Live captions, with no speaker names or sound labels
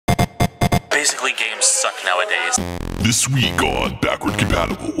Basically, games suck nowadays. This week on Backward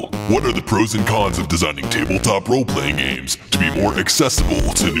Compatible, what are the pros and cons of designing tabletop role-playing games to be more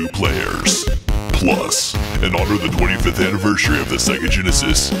accessible to new players? Plus, in honor of the 25th anniversary of the Sega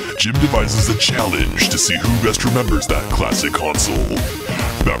Genesis, Jim devises a challenge to see who best remembers that classic console.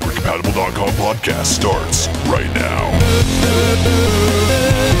 The Backward-Compatible.com podcast starts right now.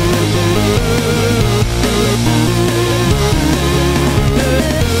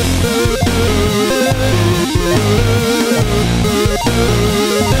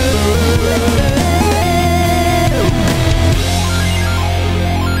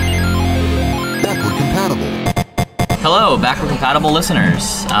 Hello, Backward-Compatible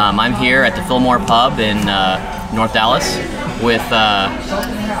listeners. I'm here at the Fillmore Pub in North Dallas with...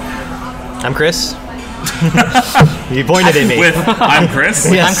 I'm Chris. You pointed at me. I'm Chris.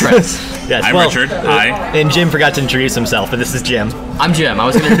 Yes. I'm Chris. Yes. I'm Richard. Hi. And Jim forgot to introduce himself, but this is Jim. I'm Jim. I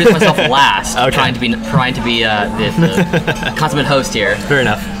was going to introduce myself last, Okay. trying to be the consummate host here. Fair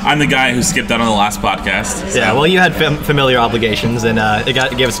enough. I'm the guy who skipped out on the last podcast. So Yeah, well, you had familiar obligations, and it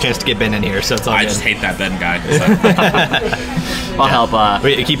gave us a chance to get Ben in here, so it's all I good. just hate that Ben guy. So. I'll help.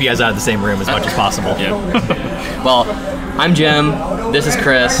 We keep you guys out of the same room as much as possible. Yeah. Well, I'm Jim. This is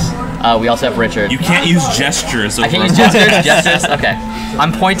Chris. We also have Richard. You can't use gestures. I can't use gestures? Okay.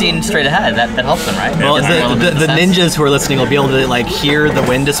 I'm pointing straight ahead. That helps them, right? Well, Yeah. the ninjas who are listening will be able to like hear the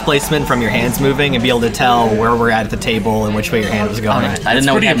wind displacement from your hands moving and be able to tell where we're at the table and which way your hand was going. Alright. I didn't It's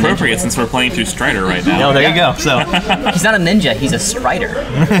know we pretty had appropriate since we're playing through Strider right now. No, there you go. So ninja. He's not a ninja. He's a strider.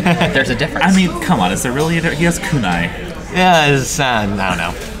 There's a difference. I mean, come on. Is there really? He has kunai. yeah, it's, I don't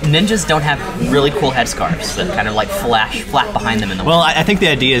know. Ninjas don't have really cool headscarves that kind of like flap behind them in the Well, I think the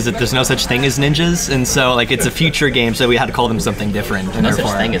idea is that there's no such thing as ninjas, and so like it's a future game, so we had to call them something different. And no such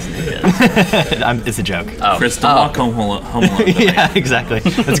therefore, thing as ninjas. it's a joke. Oh. Chris, don't walk home alone. Yeah, exactly.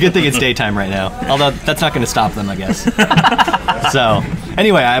 It's a good thing it's daytime right now. Although that's not going to stop them, I guess. So,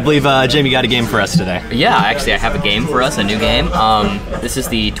 anyway, I believe Jim, you got a game for us today. Yeah, actually, I have a game for us, a new game. This is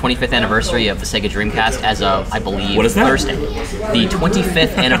the 25th anniversary of the Sega Dreamcast as of, I believe, What is that? Thursday. The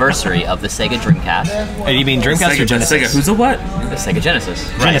 25th anniversary of the Sega Dreamcast. Hey, you mean Dreamcast or Genesis? Sega. Who's a what? The Sega Genesis.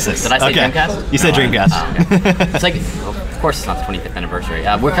 Genesis. Did I say Okay. Dreamcast? You said Dreamcast. Oh, okay. It's like, well, of course it's not the 25th anniversary.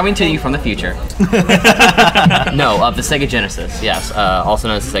 We're coming to you from the future. No, of the Sega Genesis, yes. Also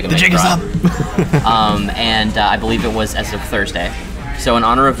known as the Sega Mega jig is Drive. And I believe it was as of Thursday. So in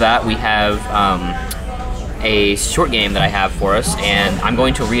honor of that, we have a short game that I have for us, and I'm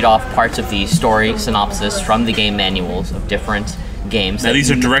going to read off parts of the story synopsis from the game manuals of different games. Now, these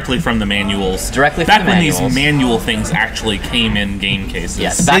are directly from the manuals. Directly from Back the when manuals. these manual things actually came in game cases.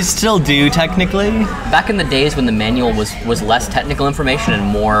 Yes. They still do, technically. Back in the days when the manual was less technical information and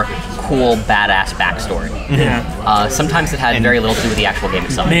more cool, badass backstory. Yeah. Sometimes it had very little to do with the actual game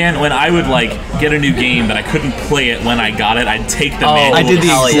itself. Man, when I would like get a new game but I couldn't play it when I got it, I'd take the manual. I did the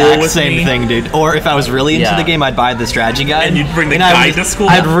hell yeah. exact with same me. thing, dude. Or if I was really into Yeah. the game, I'd buy the strategy guide. And you'd bring the I guide to school?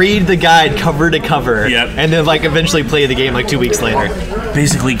 I'd read the guide cover to cover. Yep. And then like eventually play the game like 2 weeks later.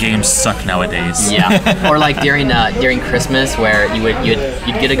 Basically, games suck nowadays. Yeah, or like during Christmas, where you'd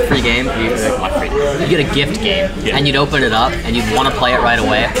get a free game, you'd get a gift game, Yeah. and you'd open it up and you'd want to play it right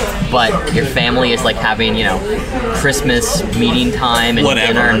away, but your family is like having Christmas meeting time and Whatever.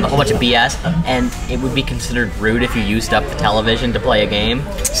 dinner and a whole bunch of BS, and it would be considered rude if you used up the television to play a game.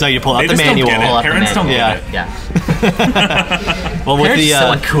 So you pull out They the just don't manual. get it. Pull up the Parents don't manual. get it. Yeah. Well, with Parents the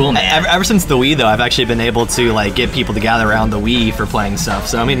are so uncool, man. Ever since the Wii, though, I've actually been able to like get people to gather around the Wii for playing stuff.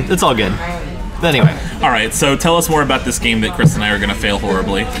 So I mean, it's all good. But anyway, All right, so tell us more about this game that Chris and I are going to fail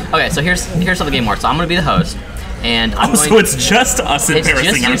horribly. Okay, so here's how the game works. So I'm going to be the host, and I'm So going. it's just us It's embarrassing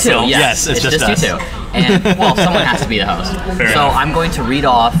just you two. ourselves. Yes, it's just us. you two. And well, someone has to be the host. Fair So enough. I'm going to read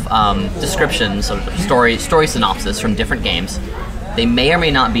off descriptions of story synopsis from different games. They may or may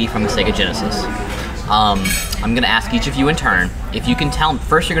not be from the Sega Genesis. I'm going to ask each of you in turn. If you can tell,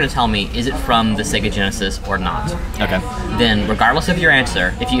 first you're going to tell me, is it from the Sega Genesis or not? okay. Then, regardless of your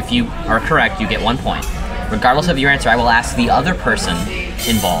answer, if you are correct, you get 1 point. Regardless of your answer, I will ask the other person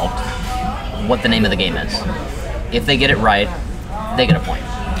involved what the name of the game is. If they get it right, they get a point.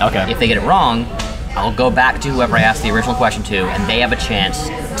 Okay. If they get it wrong, I'll go back to whoever I asked the original question to, and they have a chance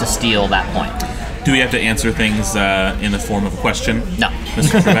to steal that point. Do we have to answer things in the form of a question? No.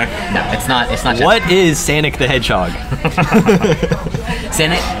 Mr. Trebek? No, it's not. What is Sonic the Hedgehog?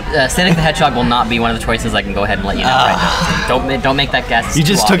 Sonic the Hedgehog will not be one of the choices. I can go ahead and let you know right now. Don't make that guess. You It's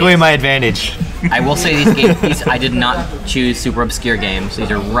just too took away obvious. my advantage. I will say these I did not choose super obscure games.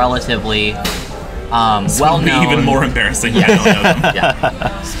 These are relatively well known. Even more embarrassing. Yeah. I don't know them.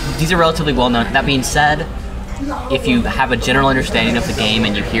 Yeah. These are relatively well known. That being said, if you have a general understanding of the game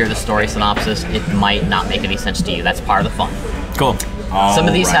and you hear the story synopsis, it might not make any sense to you. That's part of the fun. Cool. Some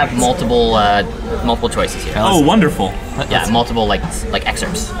of these have multiple choices here. Oh, wonderful. Yeah, multiple like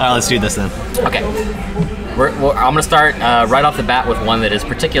excerpts. All right, let's do this then. Okay. I'm gonna start right off the bat with one that is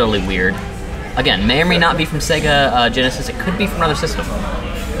particularly weird. Again, may or may not be from Sega Genesis. It could be from another system.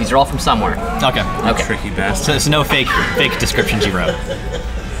 These are all from somewhere. Okay. Okay. Tricky bastard. So no fake descriptions you wrote.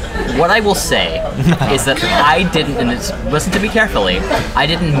 What I will say is that I didn't, and listen to me carefully, I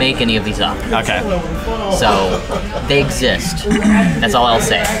didn't make any of these up. Okay. So, they exist. That's all I'll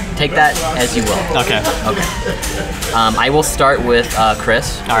say. Take that as you will. Okay. Okay. I will start with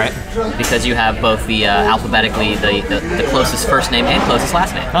Chris. All right. Because you have both the alphabetically, the closest first name and closest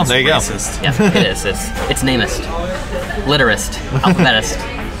last name. Oh, there you go. Racist. Yeah, it is. It's namist. Literist. Alphabetist.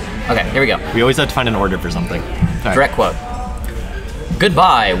 Okay, here we go. We always have to find an order for something. All right. Direct quote.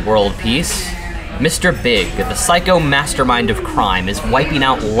 Goodbye, world peace. Mr. Big, the psycho mastermind of crime, is wiping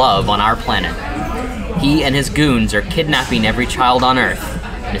out love on our planet. He and his goons are kidnapping every child on Earth.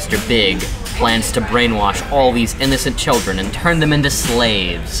 Mr. Big plans to brainwash all these innocent children and turn them into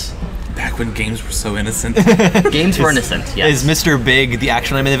slaves. Back when games were so innocent. Games were innocent, yes. Is Mr. Big the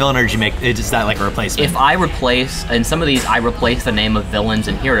actual name of the villain, or did you make is that like a replacement? If I replace, in some of these, I replace the name of villains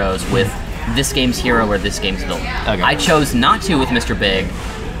and heroes with this game's hero or this game's villain. Okay. I chose not to with Mr. Big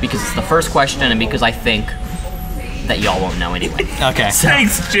because it's the first question and because I think that y'all won't know anyway. Okay.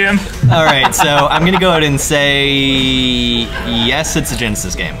 Thanks, Jim. All right, so I'm gonna go ahead and say yes, it's a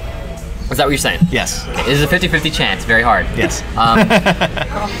Genesis game. Is that what you're saying? Yes. Okay, this is a 50-50 chance. Very hard. Yes.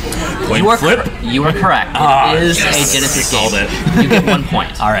 You are correct. It is a Genesis game. You get 1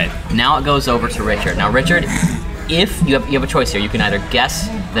 point. All right. Now it goes over to Richard. Now, Richard, if you have a choice here, you can either guess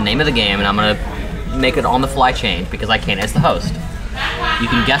the name of the game, and I'm gonna make it on the fly change because I can't as the host. You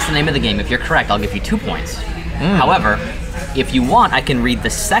can guess the name of the game. If you're correct, I'll give you 2 points. However, if you want, I can read the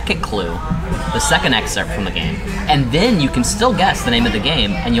second clue, the second excerpt from the game, and then you can still guess the name of the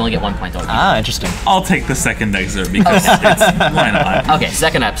game, and you only get 1 point over. Ah, interesting. I'll take the second excerpt because why not? Okay,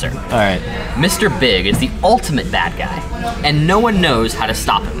 second excerpt. All right. Mr. Big is the ultimate bad guy, and no one knows how to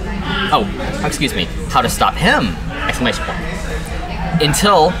stop him. Oh, excuse me, how to stop him! Exclamation point.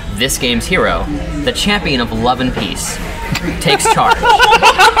 Until this game's hero, the champion of love and peace, takes charge.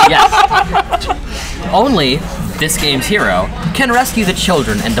 Yes. Only this game's hero can rescue the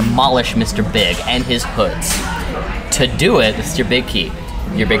children and demolish Mr. Big and his hoods. To do it, this is your big key,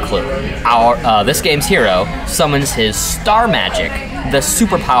 your big clue. This game's hero summons his star magic, the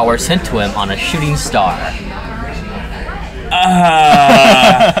superpower sent to him on a shooting star.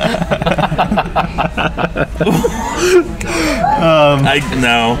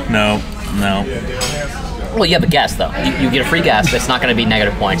 No. Well, you have a guess, though. You get a free guess, but it's not going to be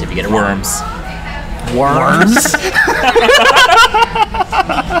negative points if you get it wrong. Worms?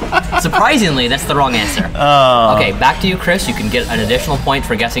 Surprisingly, that's the wrong answer. Okay, back to you, Chris. You can get an additional point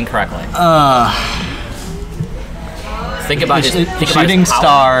for guessing correctly. Think about his shooting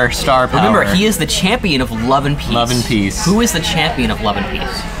star power. Remember, he is the champion of love and peace. Love and peace. Who is the champion of love and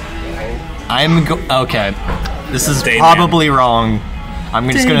peace? Okay. This is probably wrong. I'm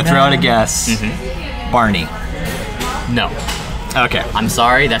just gonna throw out a guess. Barney. No. Okay. I'm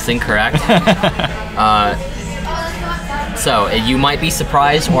sorry, that's incorrect. So, you might be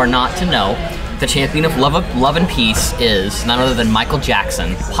surprised or not to know the champion of love and peace is none other than Michael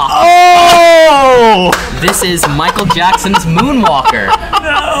Jackson. Oh! This is Michael Jackson's Moonwalker.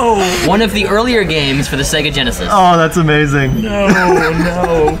 No! One of the earlier games for the Sega Genesis. Oh, that's amazing.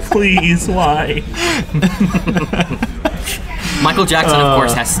 No, please, why? Michael Jackson, of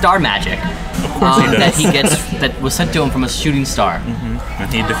course, has star magic. Of course he does. That was sent to him from a shooting star.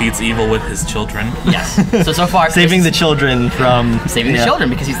 And he defeats evil with his children. Yes. So far, saving the children from... Saving the children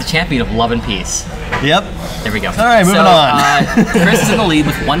because he's the champion of love and peace. Yep. There we go. All right, moving on. Chris is in the lead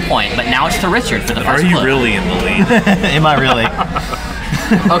with 1 point, but now it's to Richard for the first clue. Are you really in the lead? Am I really?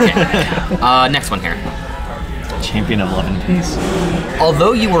 Okay. Next one here. Champion of love and peace.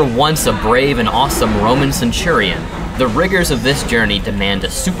 Although you were once a brave and awesome Roman centurion, the rigors of this journey demand a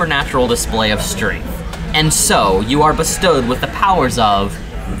supernatural display of strength. And so, you are bestowed with the powers of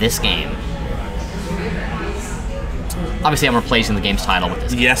this game. Obviously, I'm replacing the game's title with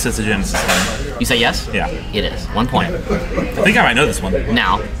this game. Yes, it's a Genesis game. You say yes? Yeah. It is. 1 point. I think I might know this one.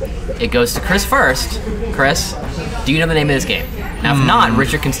 Now, it goes to Chris first. Chris, do you know the name of this game? Now, if not,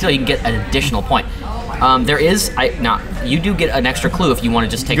 Richard can you can get an additional point. You do get an extra clue if you want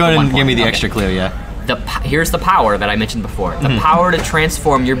to just take the 1 point. Go ahead and give me the extra clue, yeah. Here's the power that I mentioned before. The power to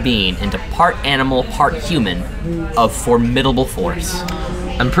transform your being into part animal, part human, of formidable force.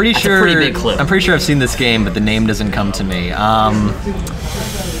 I'm pretty That's sure. a pretty big clue. I'm pretty sure I've seen this game, but the name doesn't come to me.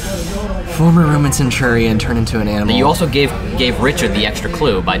 Former Roman centurion turned into an animal. You also gave Richard the extra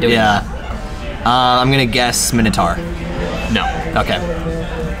clue by doing that. I'm gonna guess Minotaur. No. Okay.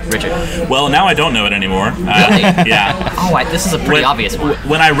 Richard. Well, now I don't know it anymore. Really? Yeah. Oh, this is a pretty obvious one.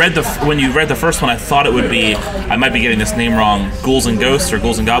 When you read the first one, I thought it would be, I might be getting this name wrong, Ghouls and Ghosts or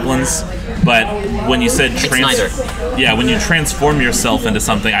Ghouls and Goblins. But when you said neither. Yeah, when you transform yourself into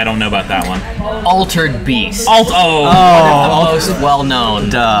something, I don't know about that one. Altered Beast. Oh. The most well-known.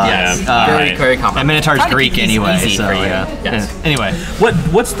 Yeah. Very common. And Minotaur's Trying to Greek keep these anyway, easy so for you. yeah. Yes. Anyway,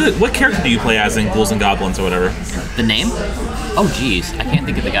 What character do you play as in Ghouls and Goblins or whatever? The name? Oh, geez, I can't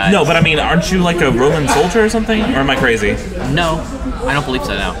think of the guy. No, but I mean, aren't you like a Roman soldier or something? Or am I crazy? No, I don't believe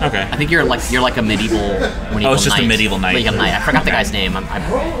so. No. Okay. I think you're like a medieval it's just a medieval knight. Medieval knight. I forgot the guy's name. I'm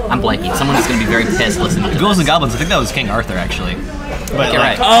blanking. Someone is going to be very pissed listening to Ghouls this. and Goblins. I think that was King Arthur actually. But You're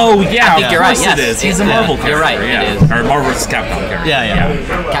right. Oh yeah, I think you're right, of course yes. it is. He's a Marvel character. You're right, it Yeah. is. Or Marvel's Capcom character.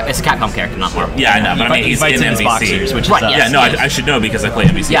 Yeah. It's a Capcom character, not Marvel. Yeah, I know, but I mean, He he's fights in his NBC. boxers, which is Right, us. yes. Yeah, no, I should know because I play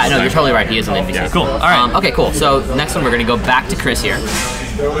NBC. Yeah, no, you're totally right. He is an NPC. Yeah. Cool. All right. Okay, cool. So next one, we're gonna go back to Chris here.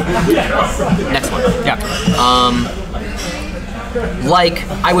 Next one. Yeah. Like,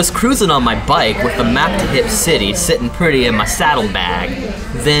 I was cruising on my bike with the map to Hip City sitting pretty in my saddlebag.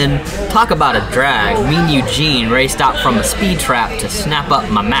 Then, talk about a drag, me and Eugene raced out from a speed trap to snap up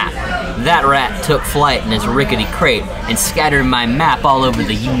my map. That rat took flight in his rickety crate and scattered my map all over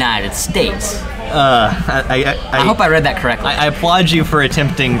the United States. I hope I read that correctly. I applaud you for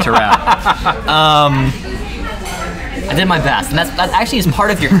attempting to rap. I did my best, and that actually is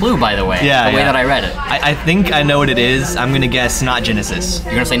part of your clue, by the way. Yeah, the way yeah. that I read it. I think I know what it is. I'm gonna guess not Genesis.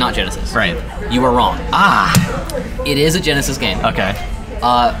 You're gonna say not Genesis. Right. You were wrong. It is a Genesis game. Okay.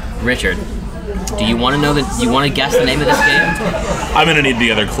 Richard, do you want to know you want to guess the name of this game? I'm gonna need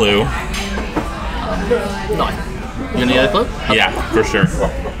the other clue. No. You need another clue? Yeah, for sure.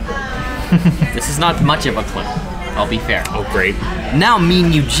 This is not much of a clue. I'll be fair. Oh, great. Now me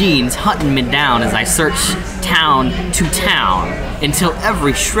and Eugene's hunting me down as I search town to town until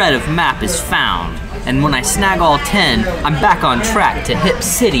every shred of map is found. And when I snag all 10, I'm back on track to Hip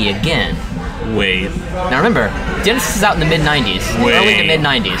City again. Wait. Now remember, Genesis is out in the mid-90s. Wait. Early to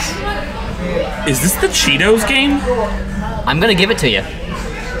mid-90s. Is this the Cheetos game? I'm gonna give it to you.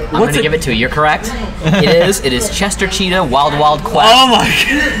 I'm gonna give it to you. You're correct. It is Chester Cheetah Wild Wild Quest. Oh my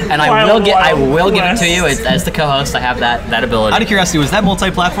god. And I will give it to you. As the co-host, I have that ability. Out of curiosity, was that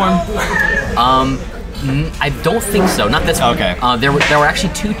multi-platform? I don't think so. Not this one. Okay. There were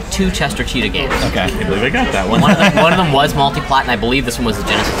actually two Chester Cheetah games. Okay. I can't believe I got that one. One of them was multi-plat, and I believe this one was a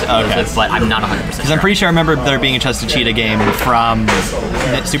Genesis exclusive, but I'm not 100% Because I'm pretty sure I remember there being a Chester Cheetah game from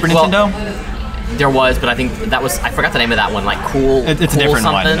Super Nintendo. There was, but I think that was, I forgot the name of that one, like Cool It's a Cool different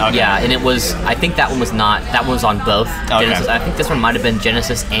one, something. okay. Yeah, and it was, I think that one was not, that one was on both Genesis. I think this one might have been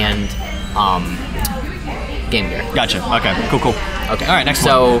Genesis and Game Gear. Gotcha. Okay. Cool. Okay. All right, next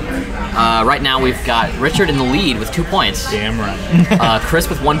so, right now we've got Richard in the lead with 2 points. Damn right. Chris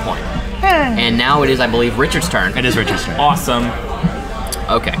with 1 point. And now it is, I believe, Richard's turn. It is Richard's turn. Awesome.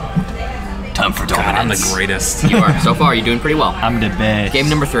 Okay. Time for God, I'm the dominance. greatest. You are. So far, you're doing pretty well. I'm the best. Game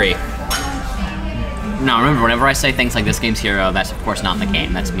number 3. Now remember, whenever I say things like this game's hero, that's of course not the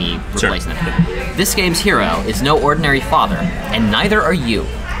game. That's me replacing it. This game's hero is no ordinary father, and neither are you.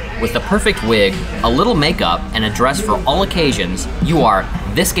 With the perfect wig, a little makeup, and a dress for all occasions, you are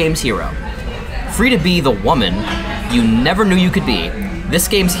this game's hero. Free to be the woman you never knew you could be, this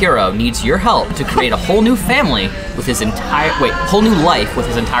game's hero needs your help to create a whole new family with his whole new life with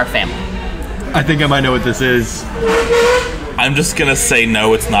his entire family. I think I might know what this is. I'm just gonna say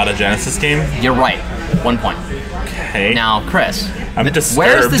no, it's not a Genesis game. You're right. 1 point. Okay. Now, Chris, I'm disturbed.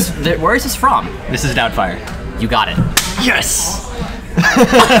 where is this from? This is Doubtfire. You got it. Yes.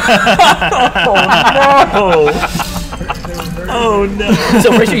 Oh no.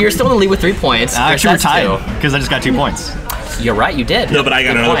 So, Richard, you're still in the lead with 3 points. Chris, Actually, we're that's tied 2. because I just got 2 points. You're right, you did. No, but I got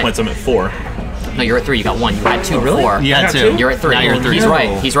Good another point, so I'm at 4. No, you're at 3. You got 1. You had 2 before. You had got 2. You're at 3. Now you're at 3. He's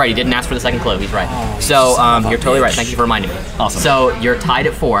right. He's right. He didn't ask for the second clue. He's right. So you're totally right. Thank you for reminding me. Awesome. So you're tied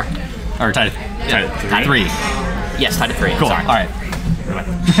at 4. Or tied. Tied at 3. 3. Yes, tied at 3. Cool. Sorry. All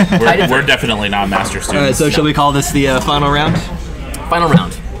right. We're definitely not master students. All right. So shall we call this the final round? Final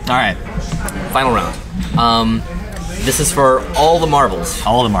round. All right. Final round. This is for all the marbles.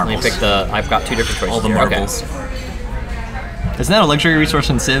 All the Let marbles. me pick I've got 2 different choices. All the here. marbles. Okay. Isn't that a luxury resource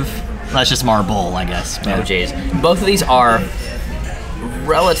in Civ? That's just marble, I guess. Oh, jeez. Both of these are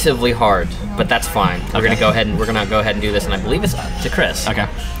relatively hard, but that's fine. We're gonna go ahead and do this, and I believe it's up to Chris. Okay.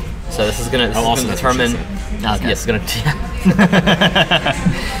 So this is gonna determine. Okay. Yes, it's gonna.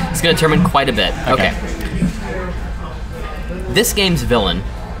 It's gonna determine quite a bit. Okay. This game's villain.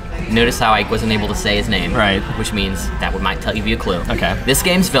 Notice how I wasn't able to say his name. Right. Which means that might tell you a clue. Okay. This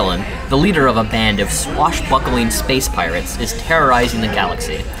game's villain, the leader of a band of swashbuckling space pirates, is terrorizing the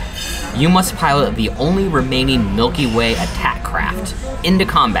galaxy. You must pilot the only remaining Milky Way attack craft into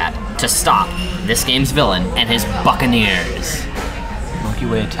combat to stop this game's villain and his buccaneers. Milky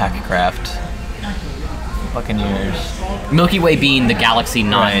Way attack craft. Buccaneers. Milky Way being the galaxy,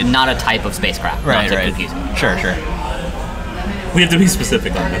 not Right. not a type of spacecraft. Right, not to right. confuse you. Sure. We have to be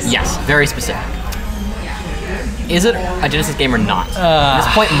specific on this. Yes, very specific. Is it a Genesis game or not? This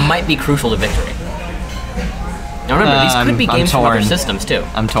point might be crucial to victory. Now remember, these could be I'm games from other torn. systems too.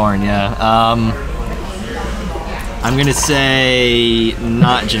 I'm torn, yeah. I'm gonna say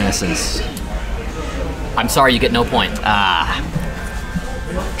not Genesis. I'm sorry, you get no point.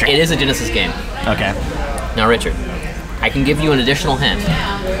 It is a Genesis game. Okay. Now, Richard, I can give you an additional hint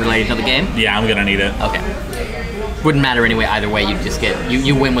related to the game. Yeah, I'm gonna need it. Okay. Wouldn't matter anyway. Either way, you just get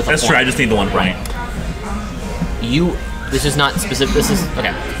you win with a That's point. true. I just need the 1 point. This is not specific. This is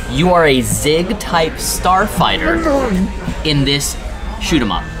okay. You are a Zig type starfighter in this shoot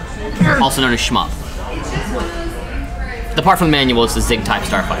 'em up, also known as shmup. The part from the manual is the Zig type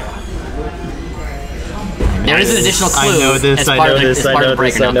starfighter. There is an additional clue I know this, as I part know of this, as I part know of the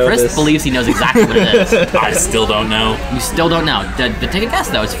breaker. this, I Now, know Chris this. believes he knows exactly what it is. I still don't know. You still don't know. But take a guess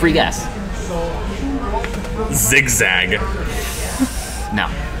though. It's a free guess. Zigzag. No.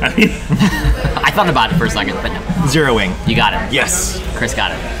 I mean, I thought about it for a second, but no. Zero Wing. You got it. Yes. Chris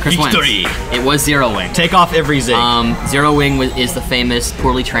got it. Chris Victory. wins. It was Zero Wing. Take off every Zig. Zero Wing is the famous,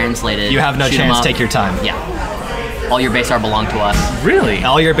 poorly translated. You have no shoot 'em chance. up. Take your time. Yeah. All your base are belong to us. really?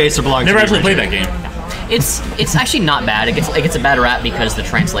 All your base belong Never to actually you, played Richard. that game. It's actually not bad. It gets a bad rap because the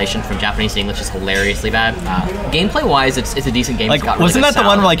translation from Japanese to English is hilariously bad. Gameplay wise, it's a decent game. Like, It's got really wasn't good that the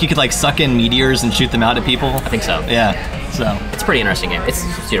one sound. where like you could like suck in meteors and shoot them out at people? I think so. Yeah. So. It's a pretty interesting game. It's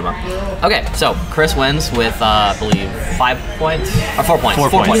shoot 'em up. Okay, so Chris wins with I believe 5 points or 4 points. 4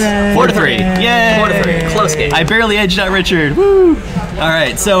 points. Yay. 4 to 3. Yay! 4 to 3. Close game. I barely edged out Richard. Woo! All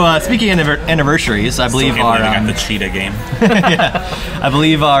right. So speaking of anniversaries, I believe Still our can't believe I got the cheetah game. I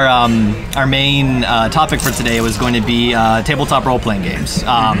believe our main topic for today was going to be tabletop role-playing games.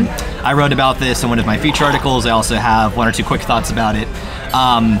 I wrote about this in one of my feature articles. I also have 1 or 2 quick thoughts about it.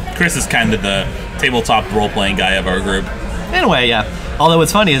 Chris is kind of the tabletop role-playing guy of our group. In a way, yeah. Although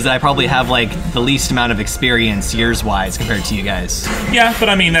what's funny is that I probably have like the least amount of experience years-wise compared to you guys. Yeah, but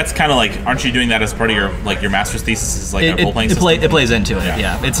I mean that's kind of like, aren't you doing that as part of your master's thesis? Is like a role-playing system? It plays into it. Yeah.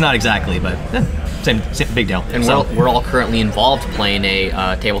 Yeah. It's not exactly, but same big deal. And So- we're all currently involved playing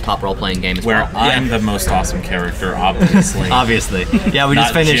a tabletop role-playing game as Where well. I'm the most awesome character, obviously. Obviously, yeah. We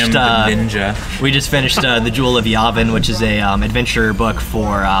just Not finished. Jim, the ninja. We just finished the Jewel of Yavin, which is a adventure book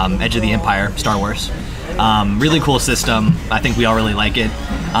for Edge of the Empire, Star Wars. Really cool system. I think we all really like it.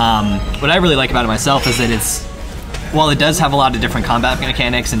 What I really like about it myself is that while it does have a lot of different combat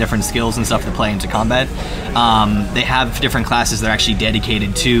mechanics and different skills and stuff that play into combat, they have different classes that are actually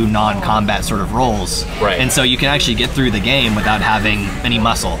dedicated to non-combat sort of roles. Right. And so you can actually get through the game without having any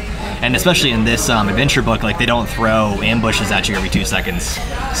muscle. And especially in this adventure book, like they don't throw ambushes at you every 2 seconds.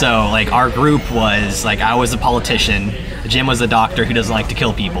 So like our group was like, I was a politician, Jim was a doctor who doesn't like to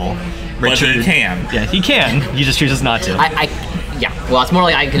kill people. But he can. Yeah, he can. He just chooses not to. Yeah. Well, it's more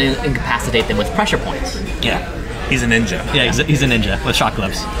like I can incapacitate them with pressure points. Yeah. He's a ninja. Yeah, he's a ninja with shock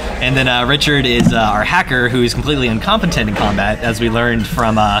gloves. And then Richard is our hacker who is completely incompetent in combat, as we learned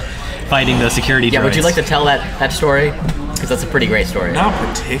from fighting the security droids. Yeah. Would you like to tell that story? Because that's a pretty great story. Not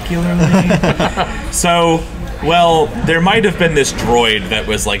particularly. So, well, there might have been this droid that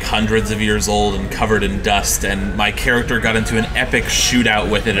was like hundreds of years old and covered in dust, and my character got into an epic shootout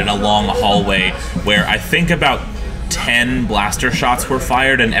with it in a long hallway where I think about 10 blaster shots were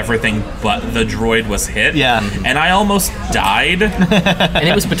fired and everything but the droid was hit. Yeah. And I almost died. And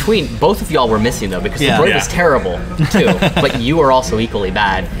it was between both of y'all were missing though, because Yeah. the droid Yeah. was terrible too, but you were also equally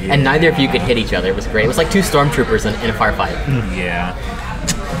bad, and neither of you could hit each other. It was great. It was like 2 stormtroopers in a firefight. Yeah.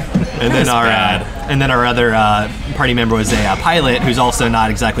 And then bad. our other party member was a pilot who's also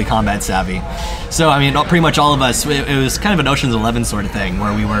not exactly combat savvy. So I mean, pretty much all of us. It was kind of an Ocean's 11 sort of thing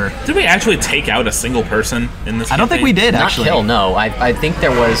where we were. Did we actually take out a single person in this I don't think campaign? we did Not actually. kill, no. I think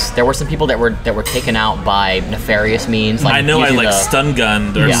there were some people that were taken out by nefarious means. Like I know I using like the- stun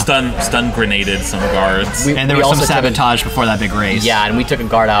gunned or Yeah. stun grenaded some guards. We- And there was some also took a- sabotage before that big race. Yeah, and we took a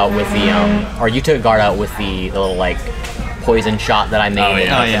guard out with the, or you took a guard out with the little like poison shot that I made. Oh,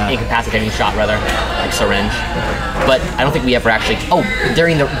 yeah. Oh, yeah. Incapacitating shot, rather, like syringe. But I don't think we ever actually. Oh,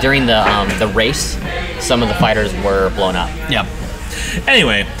 during the race, some of the fighters were blown up. Yep.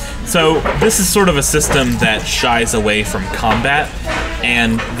 Anyway, so this is sort of a system that shies away from combat,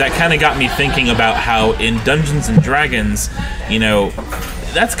 and that kind of got me thinking about how in Dungeons and Dragons, you know,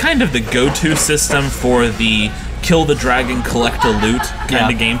 that's kind of the go-to system for the kill the dragon, collect the loot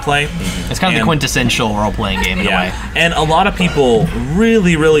kind of gameplay. It's kind of the quintessential role-playing game in a way. And a lot of people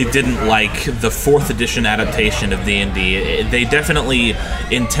really, really didn't like the 4th edition adaptation of D&D. They definitely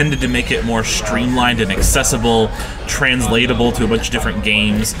intended to make it more streamlined and accessible, translatable to a bunch of different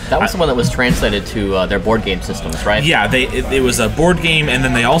games. That was the one that was translated to their board game systems, right? Yeah, it was a board game, and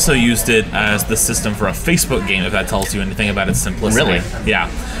then they also used it as the system for a Facebook game, if that tells you anything about its simplicity. Really? Yeah.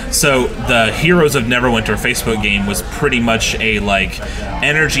 So the Heroes of Neverwinter Facebook game was pretty much a like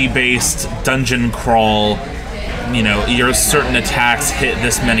energy-based dungeon crawl. You know, your certain attacks hit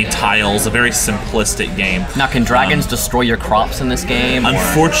this many tiles. A very simplistic game. Now, can dragons destroy your crops in this game?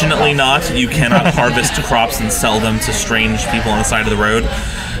 Unfortunately, not. You cannot harvest crops and sell them to strange people on the side of the road.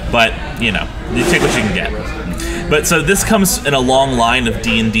 But you know, you take what you can get. But so this comes in a long line of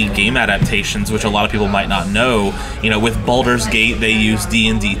D&D game adaptations, which a lot of people might not know. You know, with Baldur's Gate, they use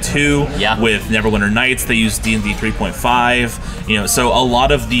D&D 2. Yeah. With Neverwinter Nights, they use D&D 3.5. You know, so a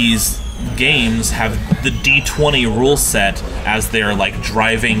lot of these games have the D20 rule set as their like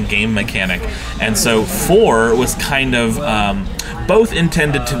driving game mechanic, and so 4 was kind of both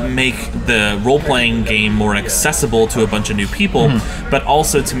intended to make the role-playing game more accessible to a bunch of new people, but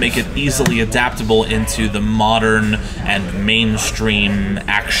also to make it easily adaptable into the modern and mainstream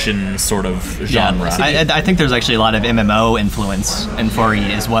action sort of genre. I think there's actually a lot of MMO influence in 4E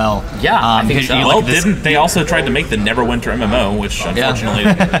as well. Yeah, I think so. Well, didn't they also tried to make the Neverwinter MMO, which unfortunately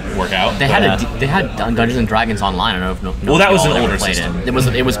didn't work out. They had Dungeons and Dragons Online. I don't know if Well, that was an y'all ever older played system.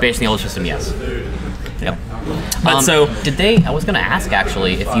 It was based on the older system, yes. Yep. But so did they? I was going to ask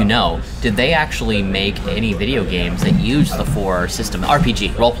actually, if you know, did they actually make any video games that use the 4 system,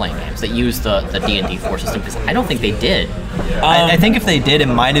 RPG role-playing games that use the D&D 4 system? Because I don't think they did. I think if they did, it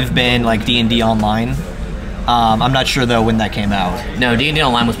might have been like D&D Online. I'm not sure though when that came out. No, D&D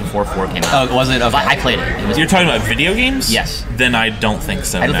Online was before 4 came out. Oh, was it? Okay. I played it. You're talking about video games? Yes. Then I don't think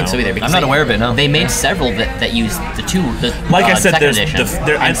so. I don't think so either. I'm not aware of it. No. They made several that use the Like I said, second there's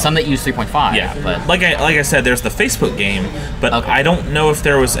edition, and some that use 3.5. Yeah, but like I said, there's the Facebook game, but Okay. I don't know if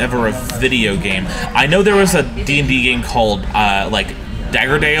there was ever a video game. I know there was a D&D game called like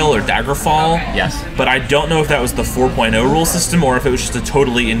Daggerdale or Daggerfall. Yes. But I don't know if that was the 4.0 rule system or if it was just a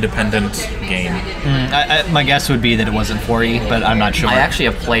totally independent game. My guess would be that it wasn't 4E, but I'm not sure. I actually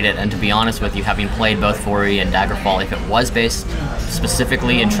have played it, and to be honest with you, having played both 4E and Daggerfall, if it was based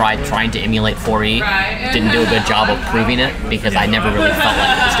specifically and trying to emulate 4E, didn't do a good job of proving it because I never really felt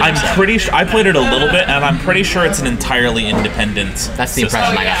like it was doing so. I'm pretty sure I played it a little bit, and I'm pretty sure it's an entirely independent. That's the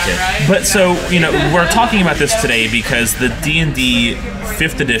impression I got too. But so, you know, we're talking about this today because the D&D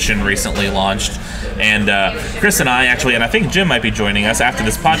 5th edition recently launched, and Chris and I actually, and I think Jim might be joining us after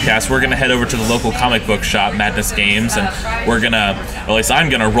this podcast, we're going to head over to the local comic book shop, Madness Games, and we're going to, at least I'm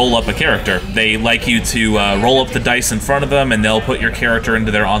going to roll up a character. They like you to roll up the dice in front of them, and they'll put your character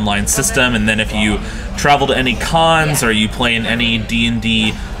into their online system, and then if you travel to any cons or you play in any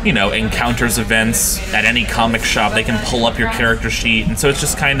D&D, you know, encounters events at any comic shop, they can pull up your character sheet, and so it's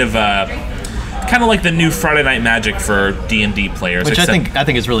just kind of like the new Friday Night Magic for D&D players. Which I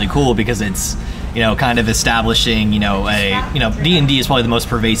think is really cool because it's, you know, kind of establishing, D&D is probably the most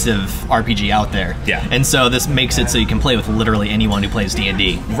pervasive RPG out there. Yeah. And so this makes it so you can play with literally anyone who plays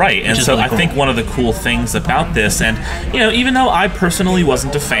D&D. Right, and so really I cool. think one of the cool things about this, and, you know, even though I personally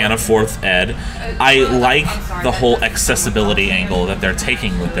wasn't a fan of 4th Ed, I like the whole accessibility angle that they're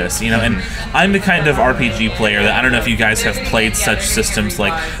taking with this, you know, and I'm the kind of RPG player that, I don't know if you guys have played such systems,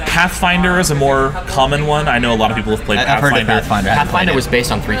 like Pathfinder is a more common one. I know a lot of people have played I've Pathfinder. heard of Pathfinder. Pathfinder was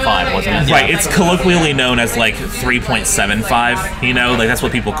based on 3.5, wasn't it? Right, it's colloquially known as like 3.75, you know, like that's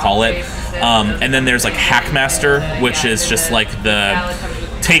what people call it. And then there's like Hackmaster, which is just like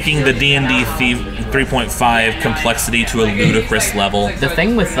taking the D&D 3.5 complexity to a ludicrous level. The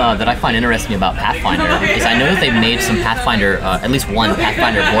thing with that I find interesting about Pathfinder is I know that they made some Pathfinder, at least one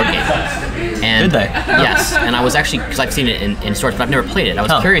Pathfinder board game. And, did they? Yes, and I was actually, because I've seen it in stores, but I've never played it. I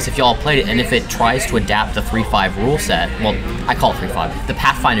was curious if y'all played it, and if it tries to adapt the 3.5 rule set, well, I call it 3.5, the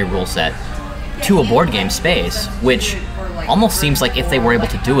Pathfinder rule set, to a board game space, which almost seems like if they were able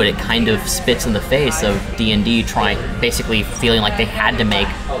to do it, it kind of spits in the face of D&D basically feeling like they had to make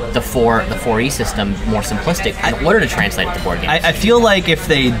the 4E system more simplistic in order to translate it to board games. I feel like if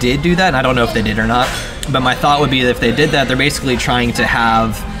they did do that, and I don't know if they did or not, But my thought would be that if they did that, they're basically trying to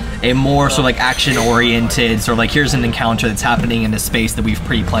have a more sort of like action-oriented, sort of like here's an encounter that's happening in a space that we've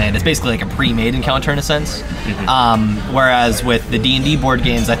pre-planned. It's basically like a pre-made encounter in a sense. Whereas with the D&D board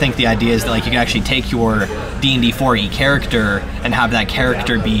games, I think the idea is that like you can actually take your D&D 4e character and have that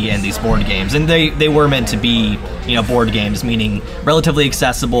character be in these board games. And they were meant to be, you know, board games, meaning relatively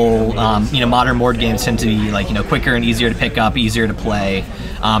accessible. You know, modern board games tend to be like, you know, quicker and easier to pick up, easier to play.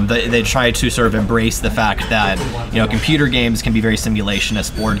 They try to sort of embrace the fact that, you know, computer games can be very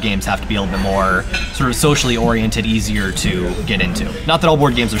simulationist. Board games have to be a little bit more sort of socially oriented, easier to get into. Not that all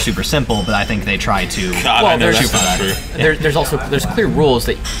board games are super simple, but I think they try to. God, I know that's not true. There's clear rules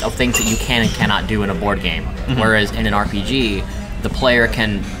of things that you can and cannot do in a board game, whereas in an RPG, the player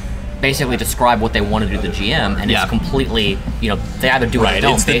can basically describe what they want to do to the GM, and it's completely, you know, they either do it or they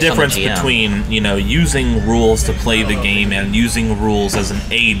don't. It's the based difference on the GM. between, you know, using rules to play the game and using rules as an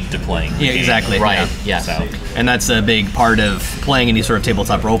aid to playing the game. Exactly. Right. Yes. So. And that's a big part of playing any sort of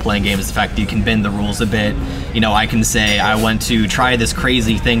tabletop role-playing game is the fact that you can bend the rules a bit. You know, I can say I want to try this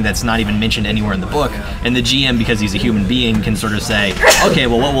crazy thing that's not even mentioned anywhere in the book, and the GM, because he's a human being, can sort of say, okay,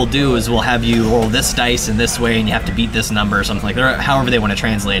 well, what we'll do is we'll have you roll this dice in this way, and you have to beat this number or something like that, or however they want to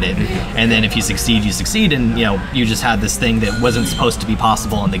translate it. And then if you succeed, and, you know, you just had this thing that wasn't supposed to be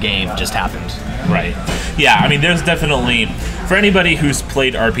possible in the game just happened. Right. Yeah, I mean, there's definitely, for anybody who's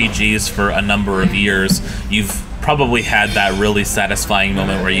played RPGs for a number of years, you've probably had that really satisfying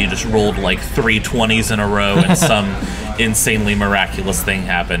moment where you just rolled like 3 20s in a row and some insanely miraculous thing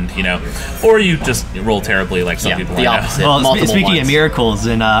happened, you know, or you just roll terribly like some people. The opposite. Well, speaking ones. of miracles,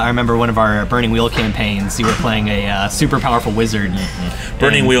 and I remember one of our Burning Wheel campaigns, you were playing a super powerful wizard.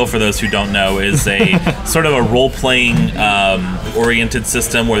 Burning Wheel, for those who don't know, is a sort of a role-playing oriented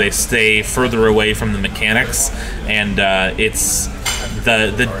system where they stay further away from the mechanics, and it's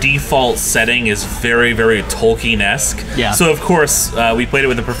the default setting is very, very Tolkien-esque. Yeah. So of course we played it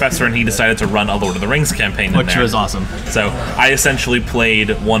with the professor, and he decided to run a Lord of the Rings campaign, Which was awesome. So I essentially played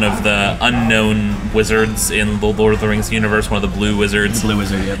one of the unknown wizards in the Lord of the Rings universe, one of the blue wizards. Blue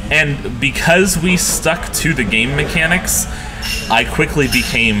wizard, yep. And because we stuck to the game mechanics, I quickly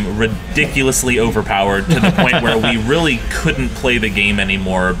became ridiculously overpowered to the point where we really couldn't play the game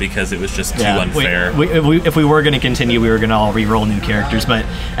anymore because it was just too unfair. If we were going to continue, we were going to all re-roll new characters, but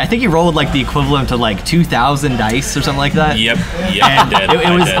I think he rolled like the equivalent to like 2,000 dice or something like that. Yep,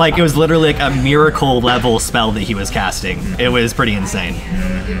 And it was literally like a miracle level spell that he was casting. It was pretty insane.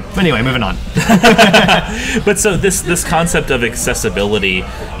 But anyway, moving on. But so this concept of accessibility,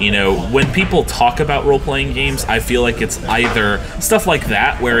 you know, when people talk about role-playing games, I feel like it's either stuff like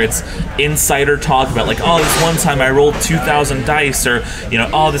that where it's insider talk about like, oh, this one time I rolled 2,000 dice, or, you know,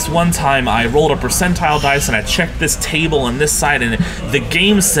 oh, this one time I rolled a percentile dice and I checked this table on this side and the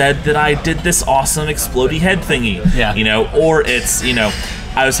game said that I did this awesome explodey head thingy. Yeah. You know, or it's, you know,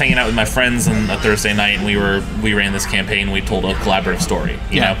 I was hanging out with my friends on a Thursday night, and we ran this campaign. We told a collaborative story,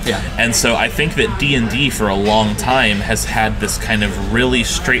 you know. Yeah. And so I think that D&D for a long time has had this kind of really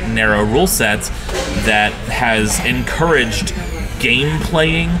straight and narrow rule set that has encouraged game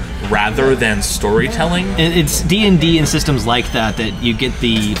playing rather than storytelling. It's D&D and systems like that you get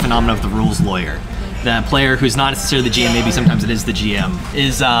the phenomenon of the rules lawyer. That player who's not necessarily the GM, maybe sometimes it is the GM,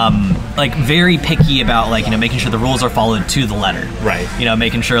 is like very picky about, like, you know, making sure the rules are followed to the letter. Right. You know,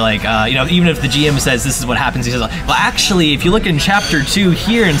 making sure, like, you know, even if the GM says this is what happens, he says, well, actually, if you look in chapter 2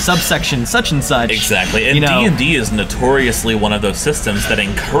 here in subsection such and such. Exactly. And you know, D&D is notoriously one of those systems that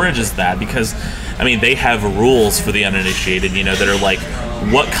encourages that because, I mean, they have rules for the uninitiated, you know, that are like,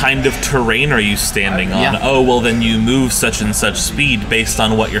 what kind of terrain are you standing on? Yeah. Oh, well, then you move such and such speed based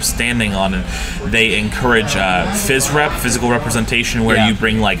on what you're standing on. And they encourage phys-rep, physical representation, where you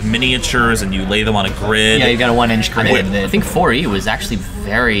bring like miniatures and you lay them on a grid. Yeah, you've got a 1-inch grid. I think 4E was actually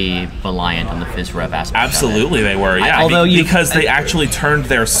very reliant on the phys rep aspect. Absolutely, they were. Yeah, because they actually turned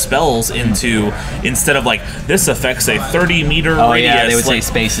their spells into, instead of like, this affects a 30-meter radius. Yeah, they would like, say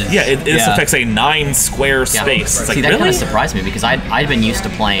spaces. Yeah, this affects a 9-square space. It's See, like, that really? kind of surprised me because I'd been used to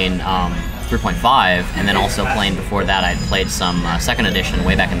playing 3.5, and then also playing before that I'd played some second edition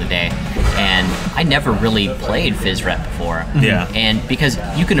way back in the day, and I never really played phys-rep before. Yeah. And because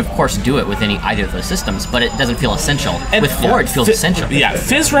you can of course do it with either of those systems, but it doesn't feel essential. And with 4 it feels essential. Yeah,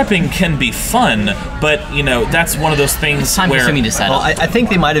 phys-repping can be fun, but you know, that's one of those things It's time consuming to set Well, up. I think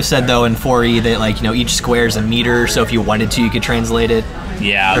they might have said, though, in 4E that, like, you know, each square is a meter, so if you wanted to, you could translate it.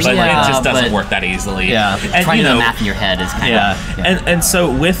 Yeah, but it just doesn't work that easily. Yeah. And Trying you to know, do the math in your head is kind of... And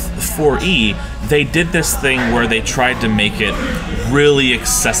so with 4E, D&D, they did this thing where they tried to make it really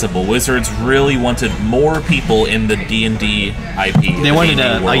accessible. Wizards really wanted more people in the D&D IP. They wanted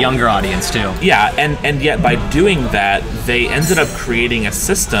a younger audience too. Yeah, and yet by doing that, they ended up creating a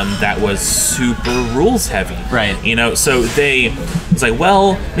system that was super rules heavy. Right. You know, so it's like,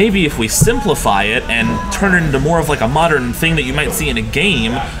 well, maybe if we simplify it and turn it into more of like a modern thing that you might see in a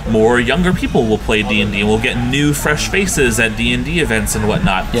game, more younger people will play D&D. We'll get new, fresh faces at D&D events and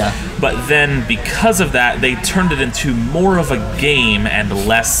whatnot. Yeah. But then because of that, they turned it into more of a game and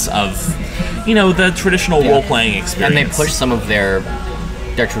less of, you know, the traditional role-playing experience. And they pushed some of their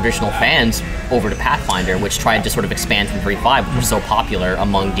traditional fans over to Pathfinder, which tried to sort of expand from 3.5, which was so popular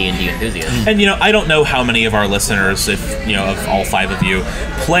among D&D enthusiasts. And, you know, I don't know how many of our listeners, if, you know, of all 5 of you,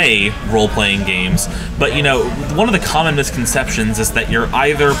 play role-playing games, but, you know, one of the common misconceptions is that you're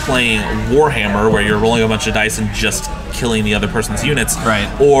either playing Warhammer, where you're rolling a bunch of dice and just killing the other person's units,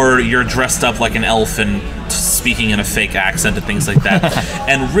 right, or you're dressed up like an elf and speaking in a fake accent and things like that.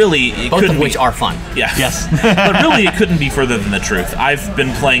 And really, both of which are fun. Yeah. Yes. But really, it couldn't be further than the truth. I've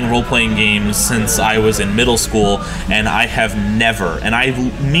been playing role-playing games since I was in middle school, and I have never, and I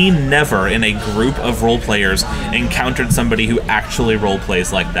mean never, in a group of role players encountered somebody who actually role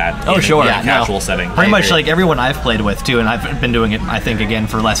plays like that. Oh, in sure. a Yeah, casual setting. Pretty much like everyone I've played with too, and I've been doing it, I think, again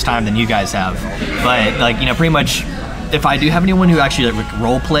for less time than you guys have. But like, you know, pretty much, if I do have anyone who actually like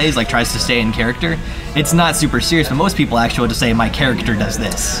role plays, like tries to stay in character, it's not super serious. But most people actually want to say my character does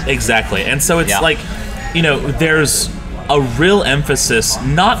this. Exactly, and so it's like, you know, there's a real emphasis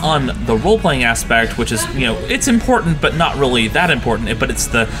not on the role-playing aspect, which is, you know, it's important but not really that important, but it's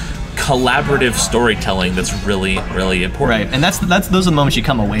the collaborative storytelling that's really, really important. Right, and that's those are the moments you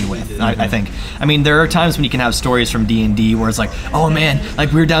come away with. I think. I mean, there are times when you can have stories from D&D where it's like, oh man,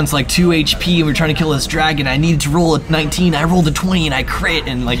 like we were down to like 2 HP and we were trying to kill this dragon. I needed to roll a 19. I rolled a 20 and I crit,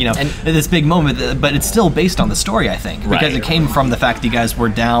 and like, you know, and this big moment. But it's still based on the story, I think, because it came from the fact that you guys were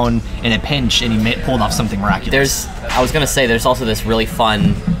down in a pinch and you pulled off something miraculous. I was gonna say, there's also this really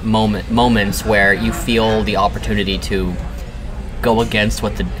fun moments where you feel the opportunity to go against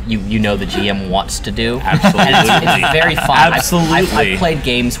what the GM wants to do. Absolutely. And it's very fun. Absolutely. I've played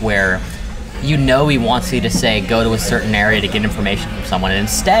games where you know he wants you to say go to a certain area to get information from someone, and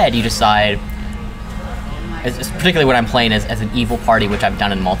instead you decide, particularly when I'm playing as an evil party, which I've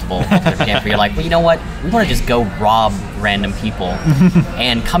done in multiple games, where you're like, well, you know what, we want to just go rob random people,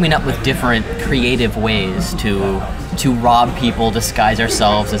 and coming up with different creative ways to rob people, disguise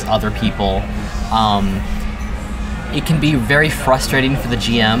ourselves as other people. It can be very frustrating for the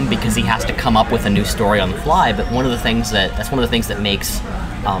GM because he has to come up with a new story on the fly. But that's one of the things that makes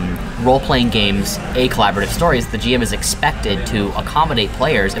role-playing games a collaborative story is the GM is expected to accommodate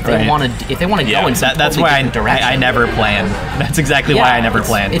players if they want to go in some that's totally why different direction. I never plan. That's exactly why I never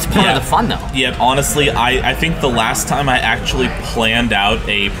plan. It's part of the fun, though. Yeah, honestly, I think the last time I actually planned out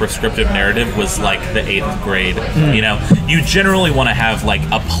a prescriptive narrative was like the 8th grade. You know, you generally want to have like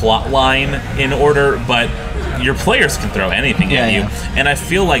a plot line in order, but your players can throw anything at you. And I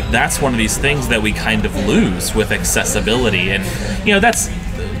feel like that's one of these things that we kind of lose with accessibility. And, you know, that's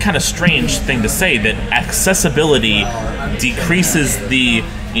kind of strange thing to say, that accessibility decreases the,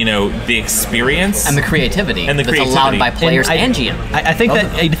 you know, the experience and the creativity and the that's allowed by players and GM. I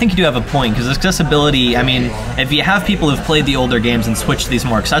think you do have a point, because accessibility, I mean, if you have people who've played the older games and switched to these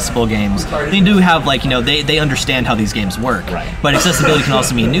more accessible games, they do have, like, you know, they understand how these games work. Right. But accessibility can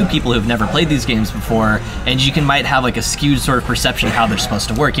also mean new people who've never played these games before, and you might have like a skewed sort of perception of how they're supposed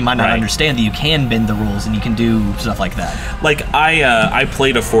to work. You might not understand that you can bend the rules and you can do stuff like that. Like, I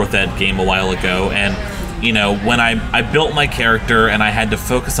played a 4th Ed game a while ago, and you know, when I built my character and I had to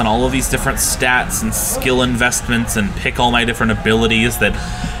focus on all of these different stats and skill investments and pick all my different abilities that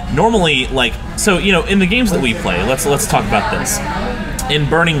normally, like, so, you know, in the games that we play, let's talk about this. In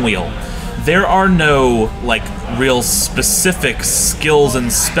Burning Wheel, there are no, like, real specific skills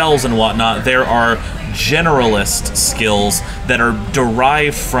and spells and whatnot. There are generalist skills that are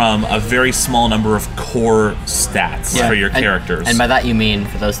derived from a very small number of core stats for your characters. And by that you mean,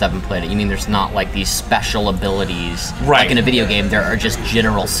 for those that haven't played it, you mean there's not like these special abilities. Like in a video game, there are just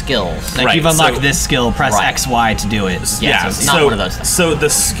general skills. Like you've unlocked this skill, press X, Y to do it. Yeah, so it's not one of those things. So the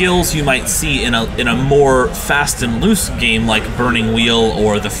skills you might see in a more fast and loose game like Burning Wheel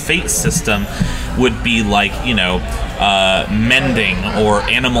or the Fate system would be like, you know, mending or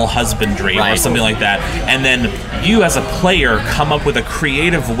animal husbandry or Right. something like that, and then you as a player come up with a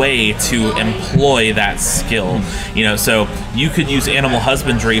creative way to employ that skill. You know, so you could use animal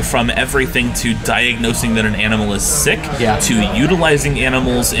husbandry from everything to diagnosing that an animal is sick, Yeah. to utilizing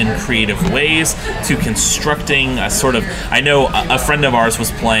animals in creative ways, to constructing a sort of, I know a friend of ours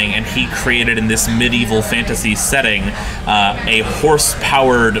was playing and he created in this medieval fantasy setting a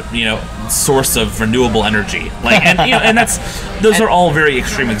horse-powered, you know, source of renewable energy. Like, and you know, and those are all very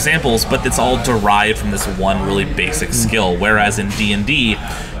extreme examples, but it's all derived from this one really basic skill. Whereas in D&D,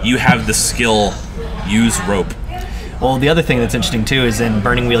 you have the skill use rope. Well, the other thing that's interesting too is in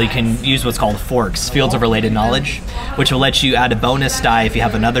Burning Wheel you can use what's called forks, fields of related knowledge, which will let you add a bonus die if you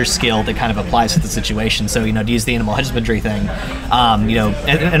have another skill that kind of applies to the situation. So, you know, to use the animal husbandry thing, you know,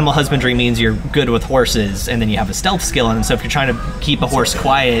 animal husbandry means you're good with horses, and then you have a stealth skill, and so if you're trying to keep a horse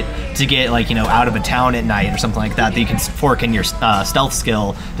quiet to get, like, you know, out of a town at night or something like that, you can fork in your stealth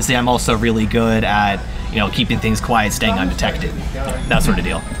skill to say I'm also really good at, you know, keeping things quiet, staying undetected, that sort of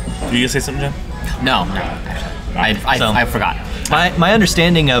deal. Were you gonna say something, Jen? No, I forgot. My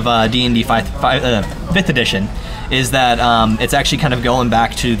understanding of D&D 5th edition is that it's actually kind of going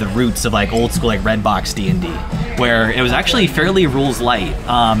back to the roots of like old school like red box D&D, where it was actually fairly rules light.